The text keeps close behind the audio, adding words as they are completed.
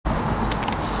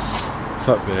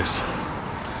fuck this.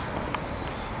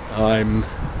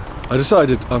 I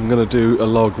decided I'm going to do a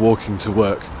log walking to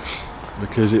work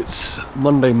because it's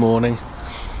Monday morning.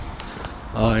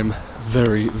 I'm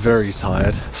very, very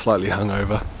tired, slightly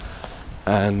hungover,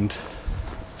 and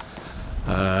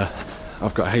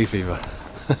I've got hay fever.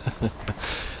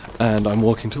 And I'm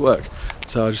walking to work.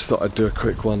 So I just thought I'd do a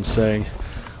quick one saying,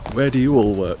 where do you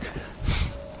all work?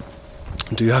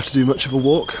 Do you have to do much of a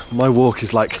walk? My walk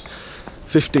is like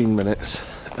 15 minutes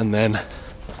and then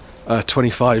a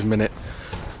 25-minute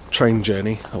train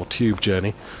journey or tube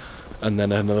journey and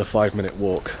then another 5-minute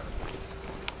walk.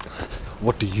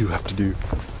 What do you have to do?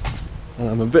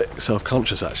 I'm a bit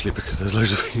self-conscious actually because there's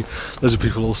loads of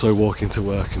people also walking to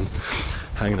work and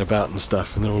hanging about and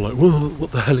stuff, and they're all like, "Well,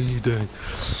 what the hell are you doing?"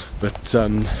 But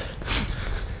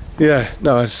yeah,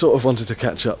 no, I sort of wanted to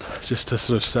catch up just to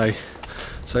sort of say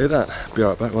that. Be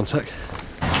right back, one sec.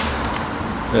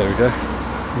 There we go.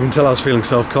 You can tell I was feeling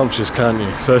self-conscious, can't you?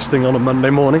 First thing on a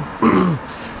Monday morning.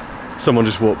 Someone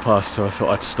just walked past, so I thought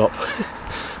I'd stop.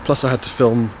 Plus I had to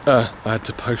film, I had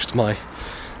to post my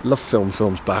Love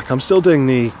films back. I'm still doing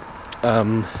the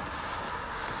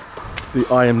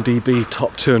IMDb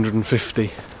top 250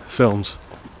 films.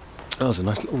 That was a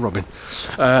nice little robin.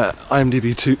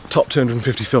 IMDb top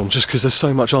 250 films, just because there's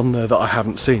so much on there that I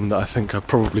haven't seen that I think are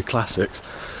probably classics.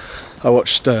 I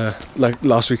watched, like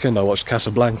last weekend I watched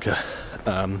Casablanca,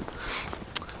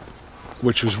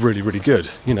 which was really, really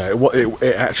good. You know,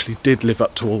 it actually did live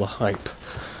up to all the hype.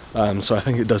 So I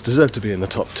think it does deserve to be in the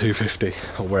top 250,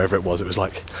 or wherever it was. It was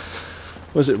like,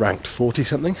 was it ranked 40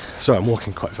 something? Sorry, I'm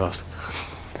walking quite fast.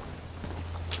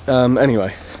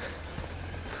 Anyway.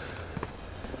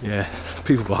 Yeah,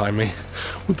 people behind me.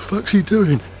 What the fuck's he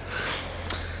doing?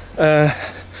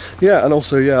 Yeah, and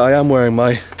also, yeah, I am wearing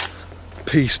my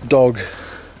Peace Dog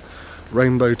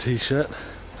rainbow t-shirt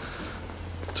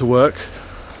to work.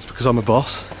 It's because I'm a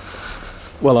boss.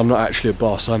 Well, I'm not actually a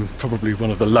boss, I'm probably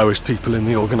one of the lowest people in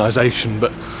the organisation,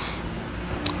 but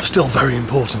still very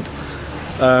important.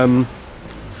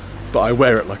 But I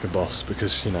wear it like a boss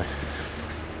because, you know,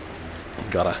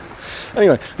 gotta.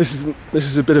 Anyway, this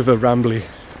is a bit of a rambly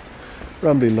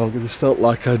log. I just felt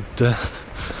like I'd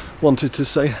wanted to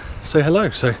say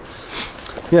hello. So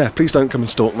yeah, please don't come and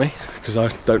stalk me because I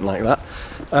don't like that.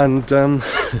 And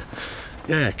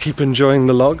yeah, keep enjoying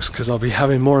the logs because I'll be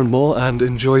having more and more, and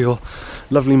enjoy your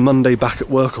lovely Monday back at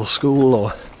work or school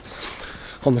or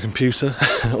on the computer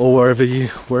or wherever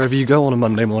you go on a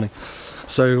Monday morning.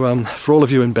 So for all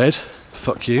of you in bed,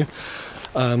 fuck you,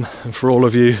 and for all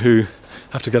of you who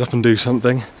have to get up and do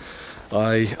something,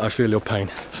 I feel your pain.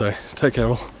 So take care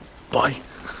all. Bye.